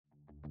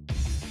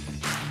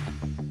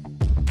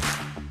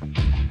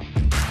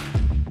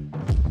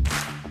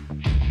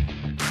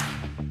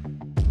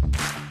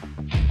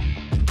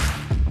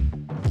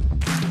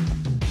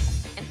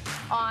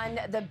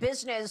the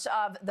business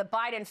of the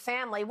Biden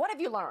family. What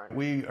have you learned?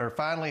 We are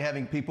finally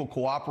having people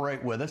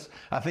cooperate with us.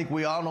 I think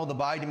we all know the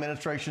Biden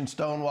administration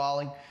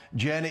stonewalling.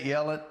 Janet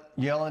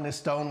Yellen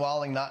is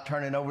stonewalling, not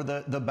turning over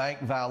the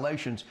bank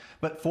violations.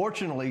 But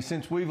fortunately,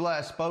 since we've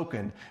last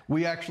spoken,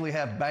 we actually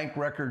have bank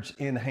records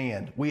in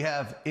hand. We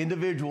have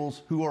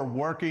individuals who are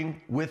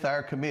working with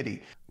our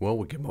committee. Well,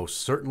 we can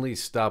most certainly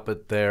stop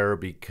it there,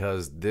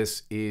 because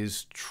this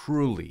is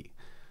truly,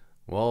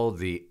 well,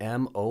 the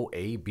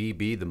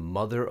M.O.A.B.B, the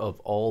mother of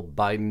all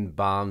Biden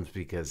bombs,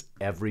 because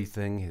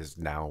everything has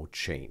now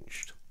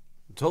changed.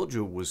 I told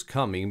you it was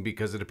coming,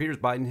 because it appears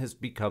Biden has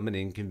become an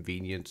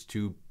inconvenience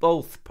to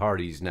both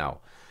parties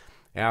now,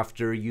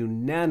 after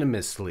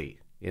unanimously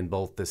in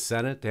both the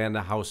Senate and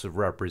the House of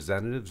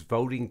Representatives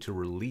voting to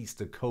release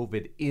the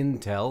COVID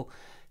intel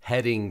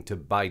heading to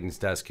Biden's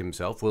desk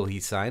himself. Will he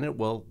sign it?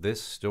 Well,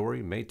 this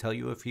story may tell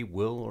you if he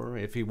will or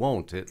if he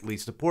won't, at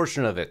least a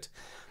portion of it.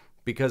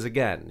 Because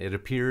again, it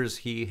appears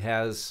he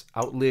has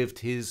outlived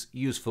his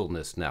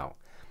usefulness now,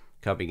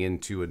 coming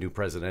into a new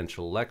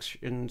presidential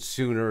election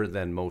sooner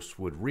than most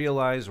would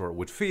realize or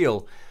would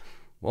feel.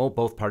 Well,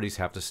 both parties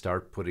have to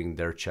start putting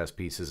their chess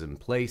pieces in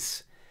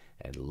place,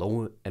 and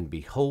lo and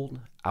behold,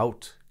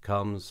 out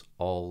comes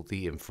all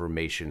the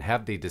information.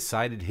 Have they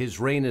decided his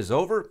reign is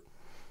over?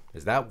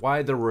 Is that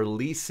why they're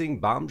releasing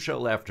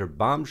bombshell after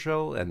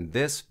bombshell, and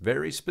this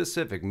very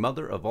specific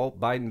mother of all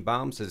Biden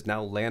bombs has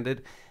now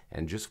landed?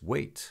 And just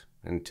wait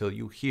until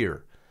you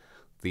hear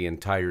the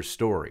entire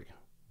story.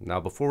 Now,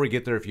 before we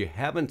get there, if you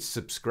haven't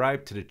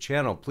subscribed to the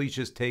channel, please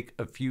just take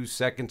a few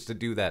seconds to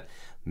do that.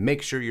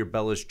 Make sure your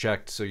bell is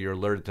checked so you're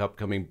alerted to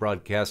upcoming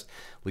broadcasts.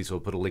 Lisa will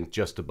put a link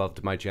just above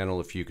to my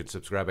channel if you could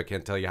subscribe. I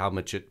can't tell you how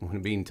much it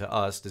would mean to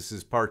us. This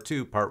is part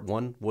 2. Part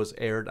 1 was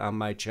aired on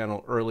my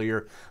channel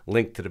earlier.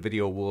 Link to the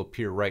video will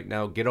appear right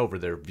now. Get over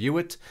there, view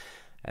it,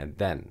 and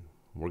then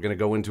we're going to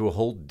go into a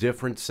whole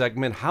different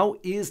segment. How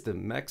is the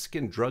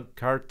Mexican drug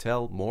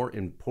cartel more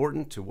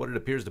important to what it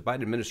appears the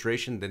Biden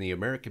administration than the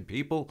American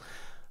people?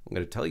 I'm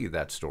going to tell you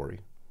that story.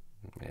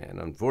 And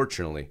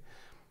unfortunately,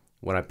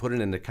 when I put it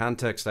into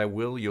context,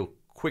 you'll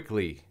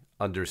quickly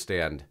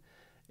understand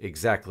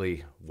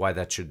exactly why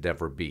that should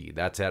never be.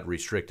 That's at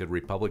Restricted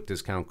Republic,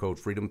 discount code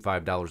FREEDOM,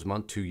 $5 a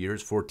month, 2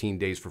 years, 14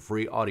 days for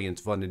free,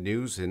 audience-funded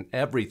news, and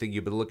everything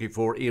you've been looking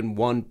for in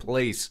one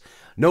place.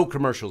 No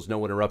commercials,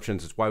 no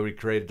interruptions. It's why we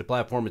created the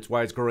platform. It's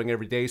why it's growing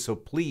every day. So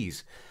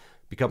please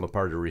become a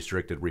part of the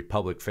Restricted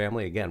Republic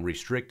family. Again,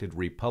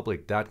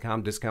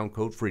 restrictedrepublic.com, discount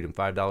code FREEDOM,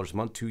 $5 a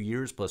month, 2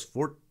 years, plus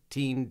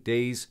 14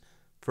 days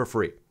for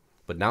free.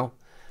 But now,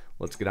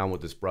 let's get on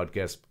with this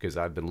broadcast, because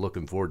I've been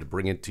looking forward to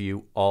bringing it to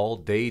you all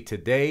day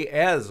today,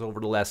 as over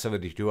the last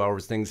 72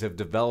 hours, things have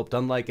developed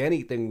unlike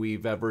anything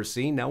we've ever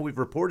seen. Now we've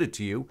reported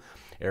to you,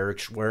 Eric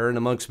Schwerin,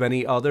 amongst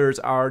many others,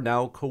 are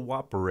now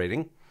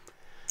cooperating.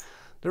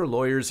 There are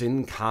lawyers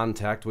in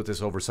contact with this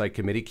oversight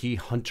committee. Key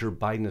Hunter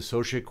Biden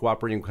associate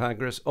cooperating with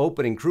Congress,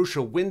 opening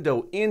crucial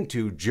window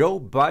into Joe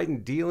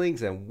Biden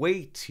dealings. And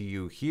wait till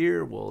you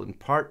hear, well, in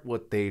part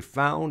what they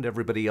found.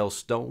 Everybody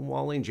else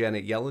stonewalling.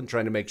 Janet Yellen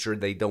trying to make sure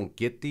they don't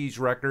get these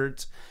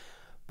records.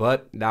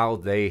 But now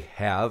they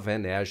have,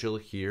 and as you'll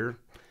hear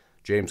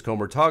James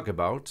Comer talk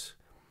about,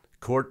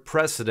 court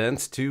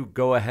precedents to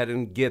go ahead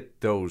and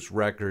get those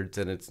records.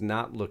 And it's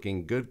not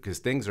looking good, because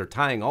things are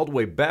tying all the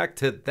way back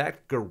to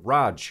that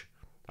garage.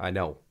 I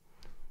know.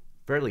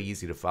 Fairly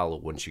easy to follow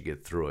once you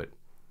get through it,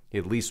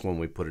 at least when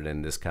we put it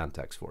in this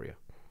context for you.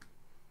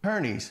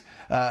 Attorneys,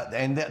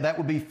 and that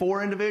would be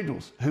 4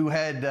 individuals who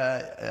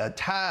had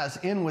ties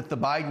in with the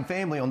Biden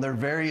family on their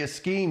various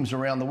schemes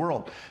around the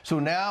world. So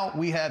now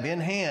we have in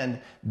hand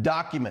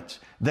documents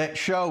that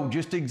show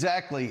just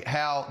exactly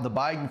how the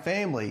Biden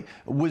family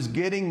was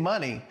getting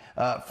money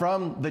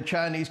from the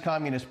Chinese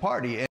Communist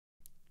Party.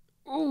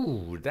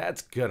 Ooh,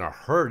 that's gonna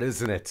hurt,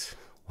 isn't it?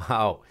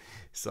 Wow.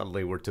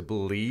 Suddenly we're to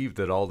believe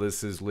that all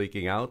this is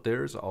leaking out.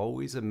 There's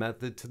always a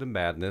method to the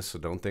madness, so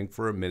don't think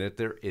for a minute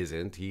there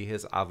isn't. He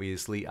has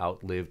obviously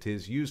outlived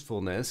his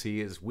usefulness.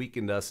 He has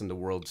weakened us in the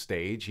world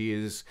stage. He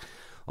is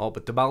all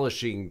but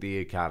demolishing the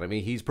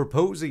economy. He's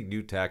proposing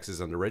new taxes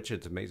on the rich.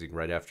 It's amazing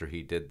right after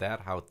he did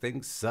that how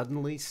things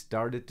suddenly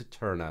started to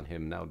turn on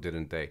him now,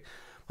 didn't they?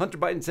 Hunter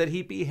Biden said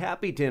he'd be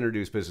happy to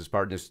introduce business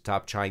partners to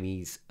top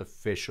Chinese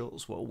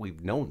officials. Well,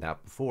 we've known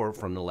that before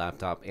from the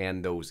laptop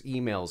and those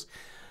emails.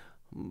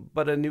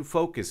 But a new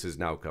focus is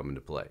now come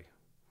into play.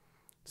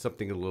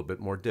 Something a little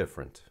bit more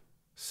different.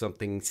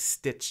 Something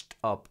stitched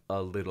up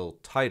a little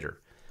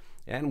tighter.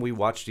 And we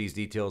watch these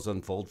details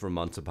unfold for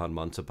months upon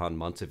months upon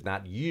months, if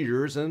not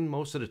years, and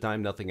most of the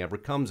time nothing ever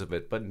comes of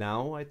it. But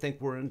now I think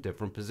we're in a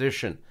different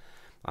position.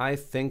 I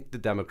think the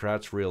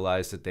Democrats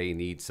realize that they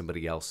need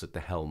somebody else at the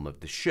helm of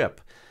the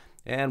ship.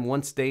 And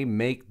once they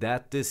make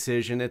that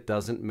decision, it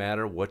doesn't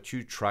matter what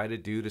you try to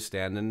do to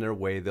stand in their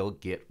way, they'll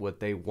get what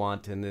they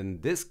want. And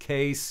in this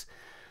case,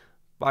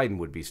 Biden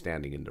would be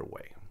standing in their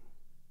way.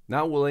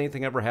 Now, will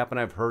anything ever happen?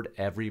 I've heard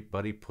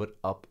everybody put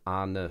up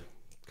on the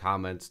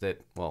comments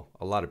that, well,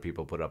 a lot of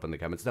people put up in the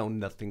comments, no,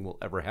 nothing will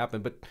ever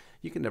happen. But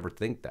you can never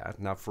think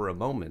that, not for a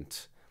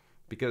moment.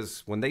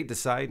 because when they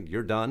decide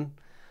you're done,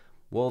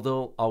 well,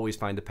 they'll always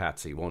find a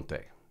patsy, won't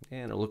they?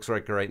 And it looks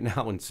like right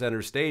now in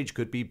center stage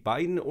could be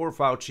Biden or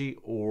Fauci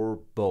or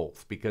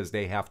both, because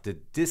they have to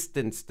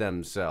distance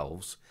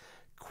themselves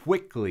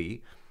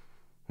quickly,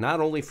 not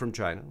only from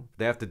China,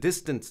 they have to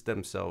distance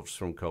themselves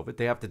from COVID,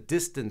 they have to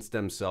distance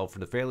themselves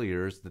from the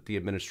failures that the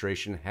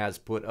administration has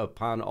put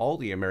upon all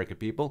the American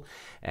people.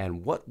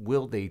 And what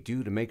will they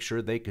do to make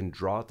sure they can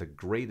draw the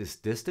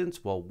greatest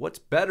distance? Well, what's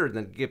better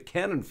than to give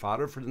cannon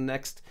fodder for the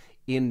next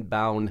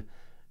inbound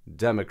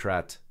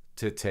Democrat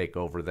to take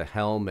over the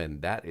helm?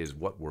 And that is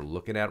what we're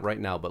looking at right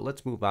now. But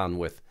let's move on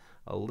with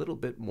a little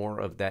bit more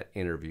of that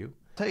interview.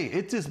 Tell you,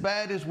 it's as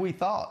bad as we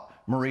thought,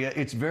 Maria.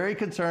 It's very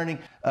concerning.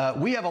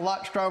 We have a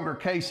lot stronger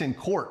case in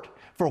court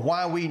for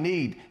why we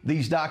need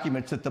these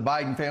documents that the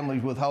Biden family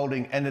is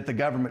withholding and that the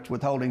government's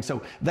withholding.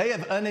 So they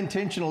have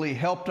unintentionally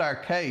helped our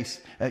case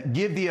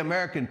give the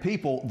American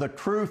people the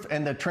truth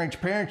and the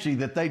transparency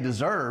that they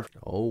deserve.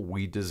 Oh,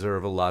 we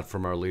deserve a lot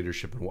from our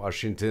leadership in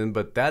Washington,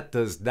 but that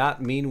does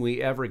not mean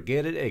we ever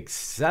get it,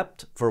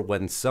 except for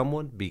when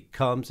someone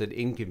becomes an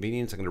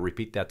inconvenience. I'm going to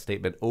repeat that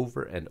statement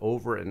over and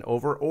over and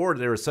over. Or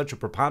there is such a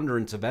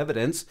preponderance of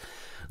evidence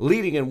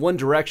leading in one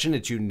direction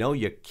that you know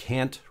you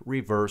can't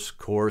reverse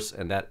course,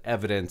 and that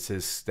evidence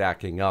is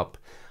stacking up.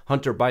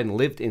 Hunter Biden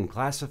lived in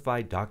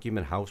classified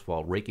document house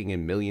while raking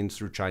in millions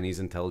through Chinese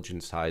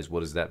intelligence ties. What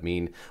does that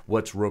mean?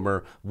 What's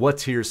rumor?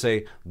 What's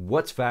hearsay?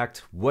 What's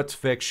fact? What's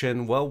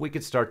fiction? Well, we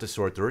could start to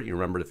sort through it. You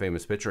remember the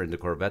famous picture in the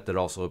Corvette that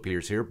also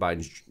appears here.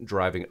 Biden's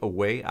driving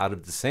away out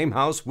of the same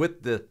house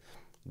with the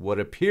what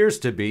appears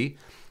to be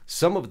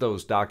some of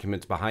those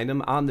documents behind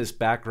him on this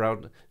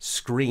background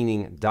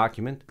screening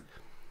document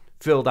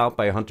filled out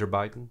by Hunter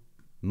Biden.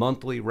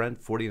 Monthly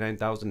rent,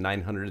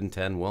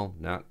 $49,910. Well,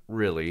 not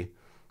really,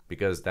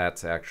 because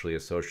that's actually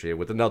associated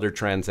with another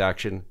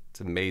transaction. It's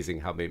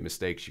amazing how many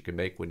mistakes you can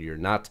make when you're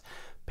not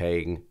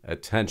paying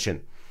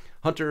attention.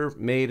 Hunter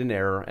made an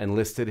error and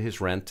listed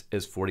his rent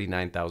as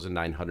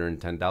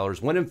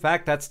 $49,910, when in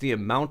fact that's the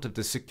amount of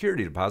the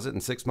security deposit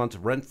and 6 months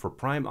of rent for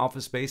prime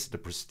office space at the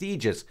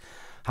prestigious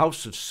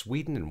House of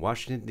Sweden in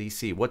Washington,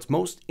 D.C. What's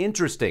most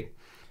interesting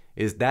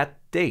is that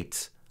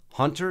dates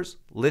Hunter's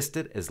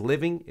listed as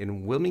living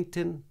in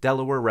Wilmington,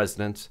 Delaware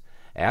residence,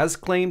 as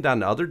claimed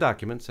on other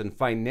documents, and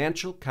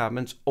financial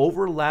comments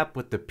overlap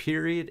with the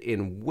period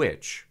in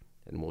which,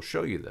 and we'll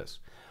show you this,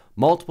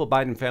 multiple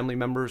Biden family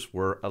members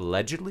were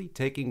allegedly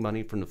taking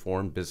money from the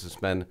foreign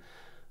businessmen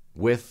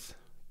with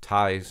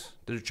ties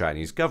to the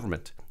Chinese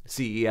government.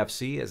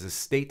 CEFC as a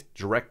state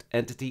direct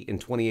entity in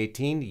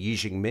 2018,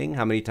 Xi Jinping,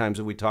 how many times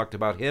have we talked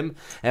about him?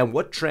 And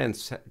what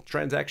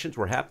transactions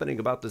were happening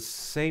about the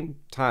same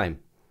time?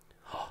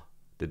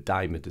 The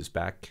diamond is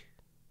back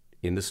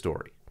in the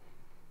story.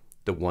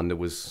 The one that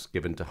was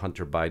given to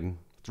Hunter Biden,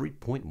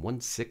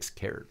 3.16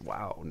 carat.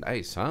 Wow,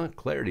 nice, huh?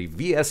 Clarity,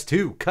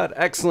 VS2, cut,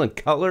 excellent,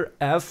 color,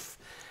 F.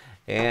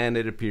 And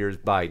it appears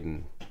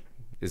Biden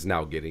is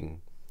now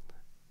getting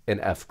an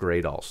F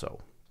grade also,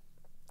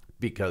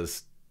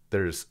 because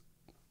there's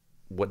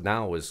what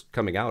now is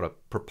coming out, a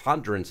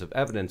preponderance of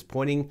evidence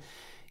pointing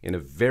in a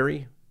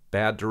very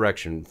bad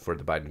direction for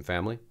the Biden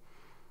family.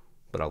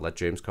 But I'll let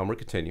James Comer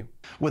continue.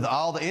 With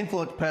all the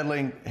influence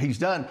peddling he's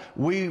done,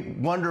 we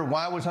wonder,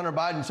 why was Hunter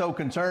Biden so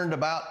concerned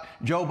about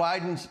Joe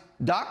Biden's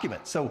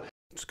documents? So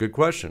it's a good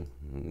question.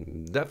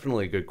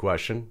 Definitely a good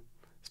question,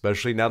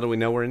 especially now that we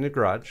know we're in the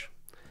garage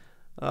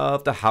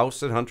of the house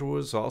that Hunter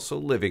was also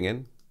living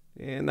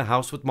in the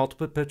house with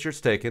multiple pictures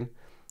taken.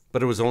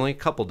 But it was only a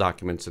couple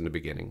documents in the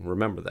beginning.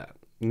 Remember that.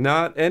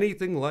 Not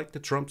anything like the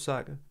Trump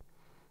saga.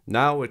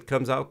 Now it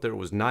comes out there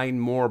was 9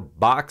 more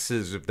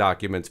boxes of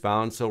documents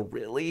found, so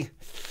really,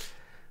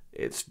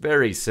 it's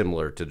very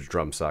similar to the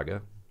Trump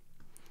saga.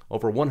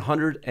 Over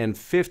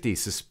 150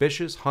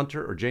 suspicious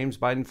Hunter or James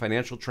Biden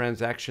financial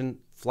transaction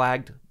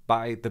flagged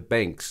by the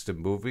banks.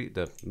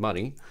 The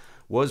money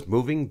was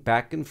moving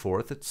back and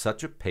forth at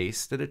such a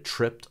pace that it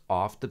tripped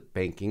off the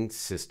banking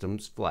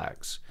system's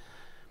flags.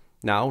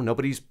 Now,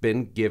 nobody's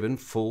been given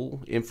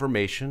full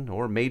information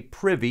or made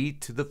privy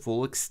to the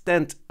full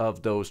extent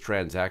of those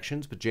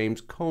transactions, but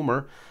James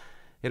Comer,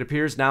 it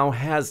appears, now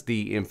has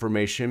the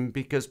information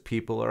because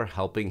people are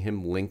helping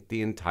him link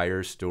the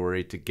entire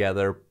story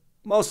together,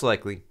 most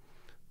likely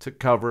to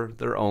cover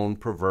their own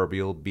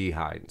proverbial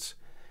behinds.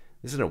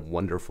 Isn't it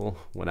wonderful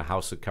when a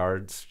house of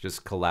cards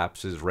just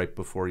collapses right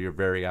before your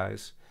very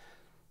eyes?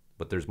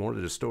 But there's more to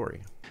the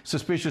story.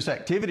 Suspicious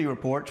activity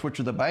reports, which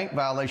are the bank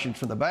violations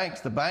from the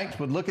banks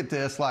would look at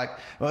this like,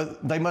 well,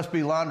 they must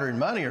be laundering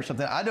money or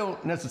something. I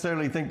don't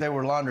necessarily think they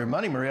were laundering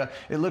money, Maria.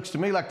 It looks to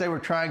me like they were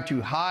trying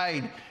to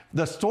hide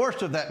the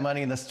source of that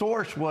money, and the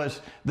source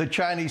was the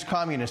Chinese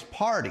Communist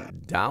Party.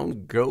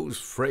 Down goes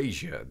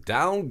Frazier.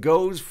 Down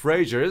goes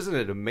Frazier. Isn't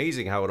it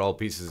amazing how it all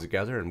pieces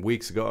together? And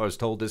weeks ago, I was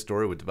told this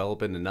story would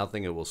develop into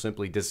nothing. It will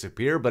simply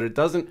disappear, but it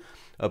doesn't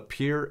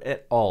appear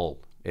at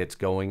all. It's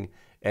going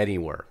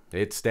anywhere.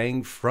 It's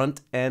staying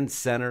front and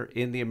center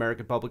in the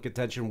American public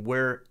attention,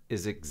 where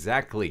is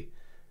exactly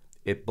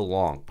it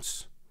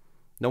belongs.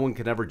 No one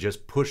can ever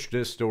just push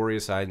this story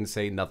aside and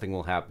say nothing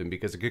will happen,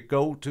 because it could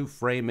go to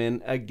frame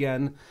in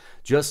again,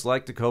 just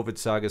like the COVID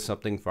saga,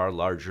 something far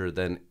larger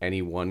than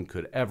anyone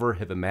could ever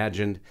have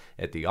imagined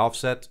at the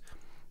offset.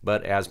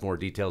 But as more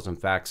details and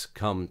facts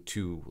come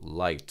to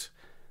light,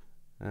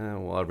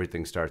 well,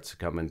 everything starts to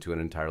come into an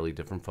entirely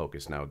different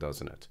focus now,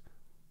 doesn't it?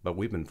 But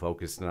we've been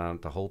focused on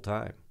it the whole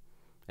time.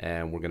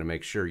 And we're going to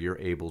make sure you're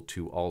able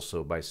to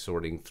also, by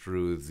sorting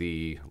through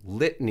the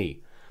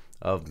litany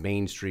of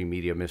mainstream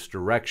media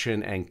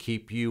misdirection, and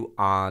keep you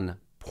on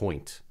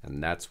point.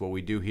 And that's what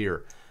we do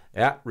here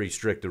at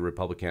Restricted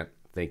Republican.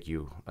 Thank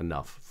you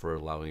enough for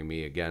allowing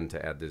me again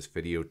to add this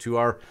video to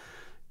our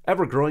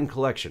ever-growing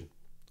collection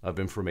of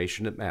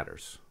information that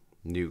matters.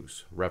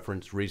 News,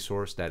 reference,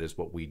 resource, that is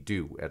what we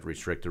do at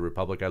Restricted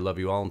Republic. I love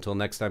you all. Until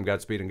next time,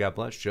 Godspeed and God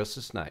bless.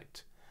 Justice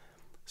Knight,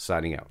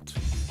 signing out.